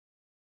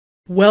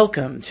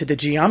Welcome to the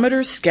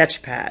Geometer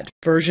Sketchpad,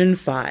 version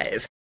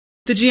 5.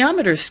 The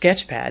Geometer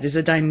Sketchpad is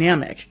a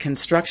dynamic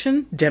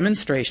construction,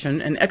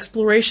 demonstration, and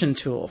exploration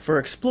tool for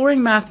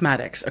exploring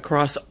mathematics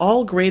across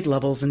all grade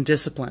levels and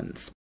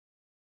disciplines.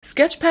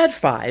 Sketchpad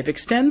 5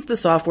 extends the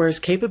software's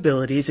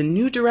capabilities in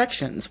new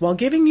directions while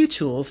giving you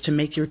tools to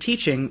make your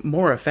teaching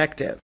more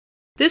effective.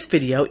 This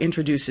video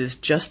introduces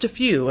just a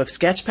few of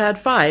Sketchpad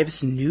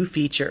 5's new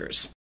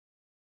features.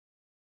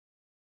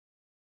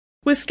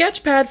 With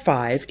Sketchpad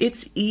 5,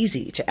 it's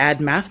easy to add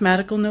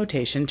mathematical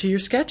notation to your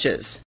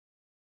sketches.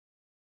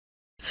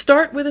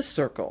 Start with a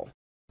circle.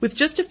 With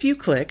just a few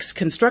clicks,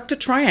 construct a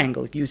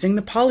triangle using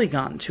the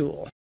polygon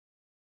tool.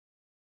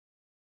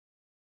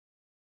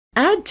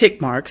 Add tick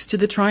marks to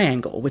the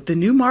triangle with the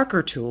new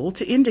marker tool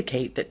to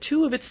indicate that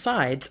two of its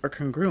sides are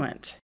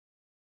congruent.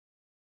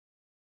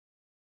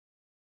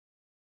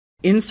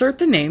 Insert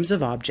the names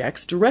of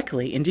objects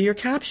directly into your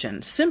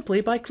caption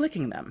simply by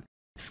clicking them.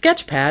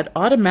 Sketchpad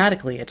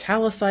automatically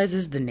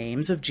italicizes the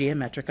names of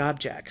geometric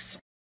objects.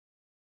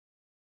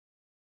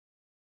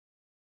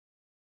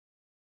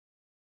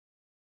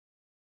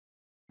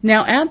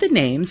 Now add the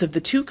names of the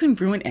two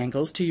congruent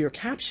angles to your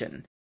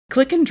caption.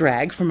 Click and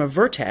drag from a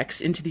vertex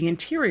into the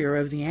interior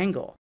of the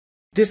angle.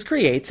 This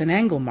creates an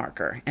angle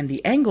marker, and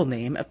the angle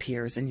name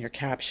appears in your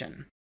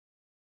caption.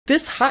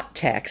 This hot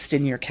text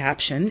in your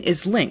caption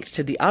is linked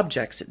to the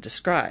objects it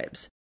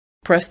describes.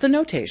 Press the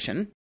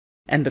notation,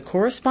 and the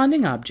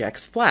corresponding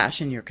objects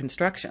flash in your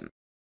construction.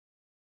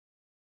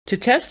 To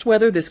test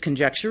whether this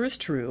conjecture is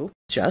true,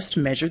 just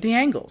measure the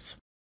angles.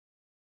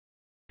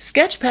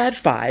 Sketchpad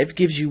 5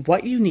 gives you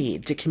what you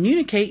need to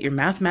communicate your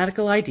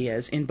mathematical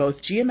ideas in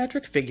both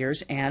geometric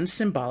figures and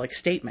symbolic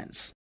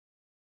statements.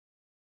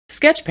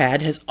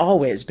 Sketchpad has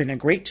always been a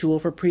great tool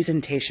for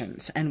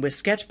presentations, and with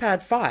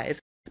Sketchpad 5,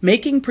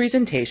 making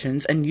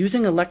presentations and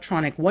using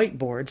electronic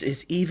whiteboards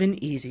is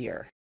even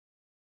easier.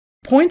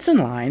 Points and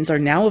lines are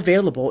now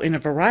available in a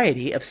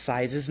variety of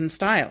sizes and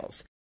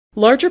styles.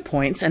 Larger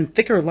points and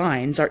thicker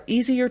lines are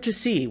easier to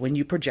see when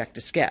you project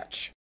a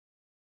sketch.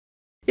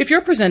 If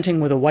you're presenting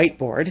with a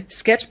whiteboard,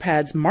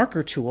 Sketchpad's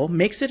marker tool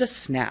makes it a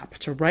snap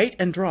to write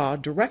and draw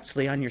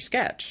directly on your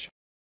sketch.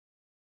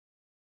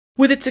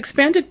 With its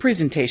expanded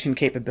presentation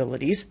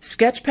capabilities,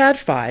 Sketchpad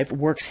 5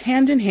 works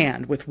hand in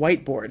hand with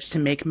whiteboards to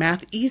make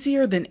math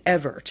easier than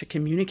ever to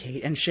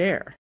communicate and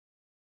share.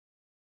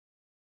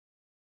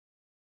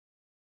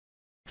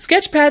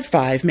 Sketchpad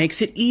 5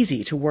 makes it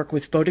easy to work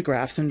with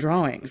photographs and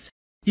drawings.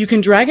 You can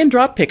drag and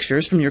drop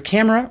pictures from your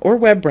camera or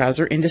web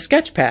browser into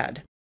Sketchpad,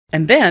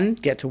 and then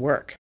get to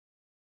work.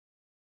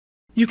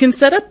 You can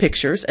set up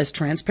pictures as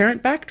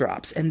transparent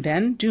backdrops and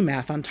then do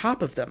math on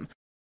top of them.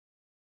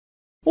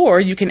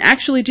 Or you can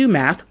actually do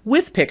math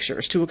with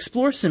pictures to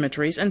explore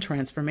symmetries and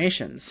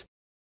transformations.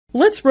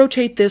 Let's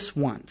rotate this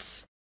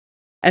once,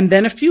 and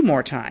then a few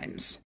more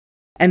times,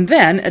 and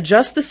then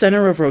adjust the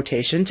center of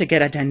rotation to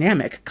get a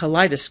dynamic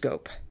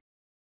kaleidoscope.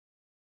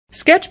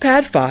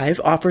 Sketchpad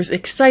 5 offers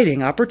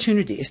exciting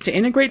opportunities to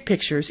integrate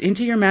pictures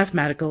into your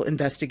mathematical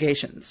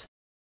investigations.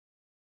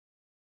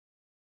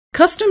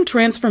 Custom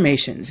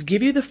transformations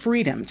give you the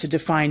freedom to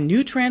define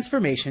new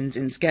transformations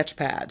in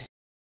Sketchpad.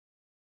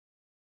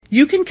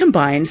 You can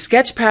combine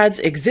Sketchpad's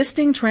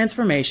existing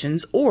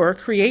transformations or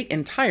create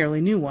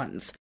entirely new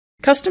ones.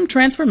 Custom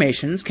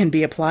transformations can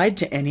be applied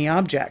to any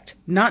object,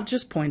 not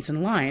just points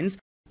and lines,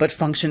 but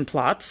function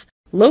plots,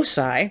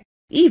 loci,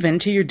 even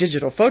to your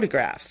digital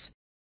photographs.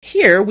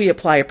 Here we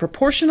apply a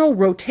proportional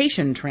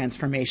rotation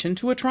transformation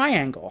to a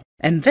triangle,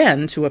 and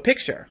then to a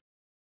picture.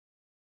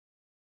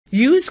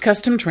 Use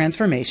custom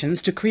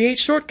transformations to create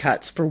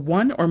shortcuts for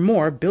one or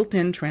more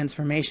built-in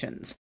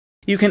transformations.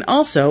 You can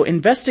also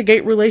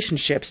investigate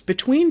relationships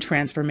between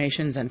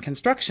transformations and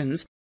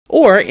constructions,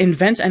 or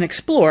invent and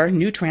explore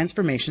new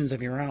transformations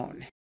of your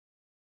own.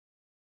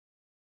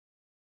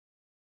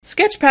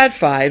 Sketchpad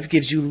 5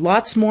 gives you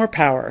lots more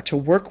power to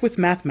work with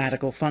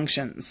mathematical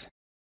functions.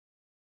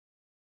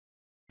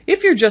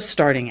 If you're just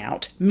starting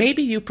out,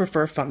 maybe you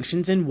prefer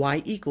functions in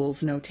y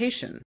equals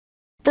notation.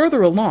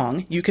 Further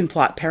along, you can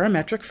plot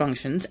parametric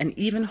functions and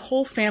even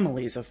whole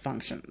families of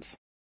functions.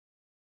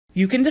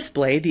 You can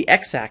display the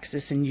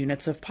x-axis in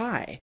units of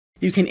pi.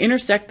 You can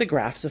intersect the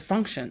graphs of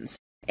functions,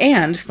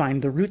 and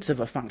find the roots of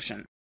a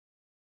function.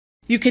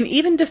 You can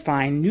even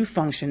define new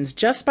functions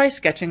just by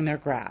sketching their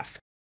graph.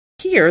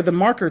 Here, the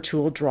marker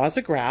tool draws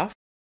a graph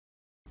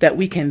that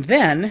we can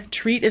then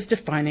treat as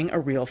defining a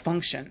real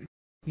function.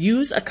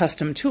 Use a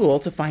custom tool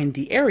to find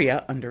the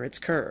area under its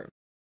curve.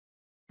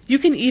 You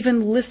can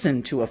even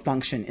listen to a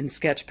function in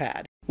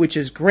Sketchpad, which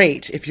is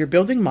great if you're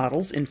building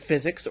models in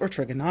physics or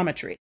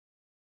trigonometry.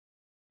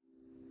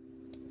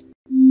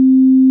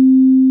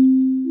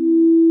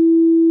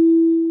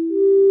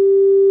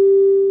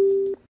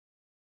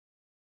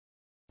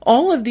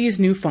 All of these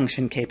new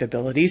function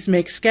capabilities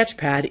make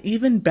Sketchpad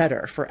even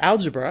better for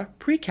algebra,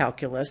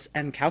 pre-calculus,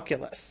 and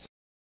calculus.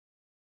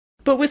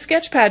 But with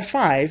Sketchpad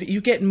 5,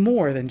 you get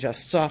more than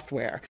just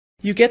software.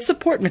 You get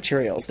support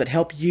materials that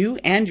help you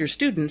and your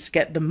students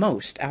get the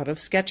most out of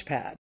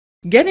Sketchpad.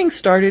 Getting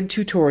Started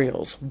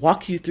tutorials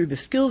walk you through the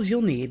skills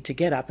you'll need to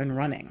get up and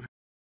running.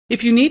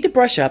 If you need to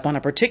brush up on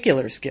a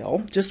particular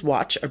skill, just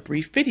watch a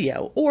brief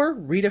video or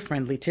read a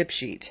friendly tip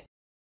sheet.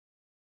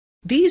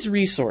 These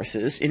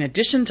resources, in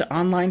addition to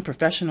online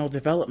professional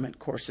development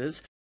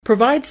courses,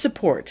 provide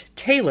support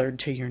tailored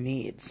to your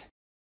needs.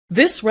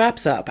 This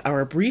wraps up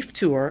our brief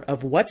tour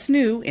of what's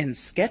new in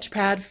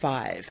Sketchpad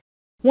 5.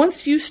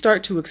 Once you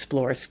start to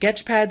explore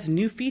Sketchpad's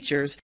new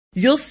features,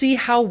 you'll see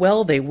how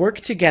well they work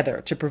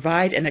together to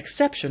provide an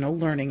exceptional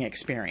learning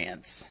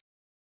experience.